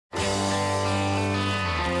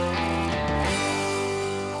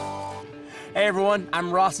Hey everyone,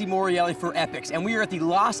 I'm Rossi Morielli for Epix, and we are at the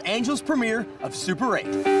Los Angeles premiere of Super 8.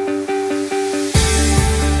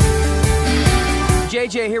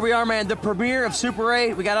 JJ, here we are, man, the premiere of Super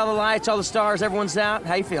 8. We got all the lights, all the stars, everyone's out.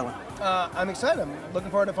 How you feeling? I'm excited. I'm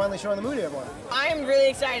looking forward to finally showing the movie to everyone. I'm really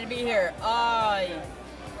excited to be here.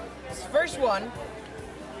 This first one,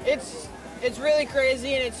 it's really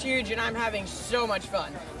crazy and it's huge, and I'm having so much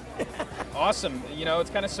fun. Awesome. You know,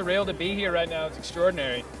 it's kind of surreal to be here right now. It's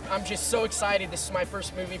extraordinary. I'm just so excited. This is my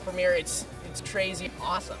first movie premiere. It's crazy,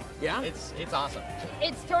 awesome. Yeah? It's awesome.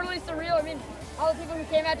 It's totally surreal. I mean, all the people who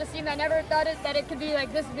came out to see him, I never thought that it could be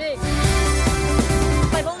like this big.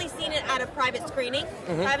 I've only seen it at a private screening.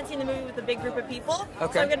 I haven't seen the movie with a big group of people.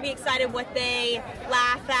 Okay. So I'm going to be excited what they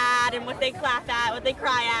laugh at and what they clap at, what they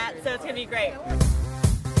cry at. So it's going to be great.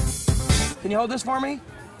 Can you hold this for me?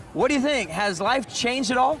 What do you think? Has life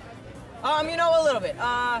changed at all? You know, a little bit.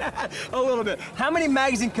 A little bit. How many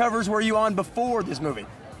magazine covers were you on before this movie?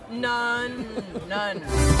 None. I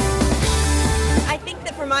think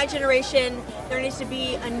that for my generation, there needs to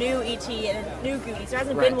be a new E.T. and a new Goonies. There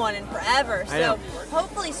hasn't been one in forever. So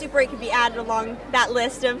hopefully Super 8 could be added along that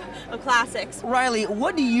list of classics. Riley,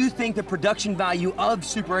 what do you think the production value of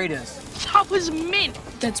Super 8 is? That was mint.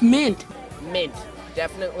 That's mint. Mint.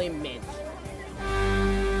 Definitely mint.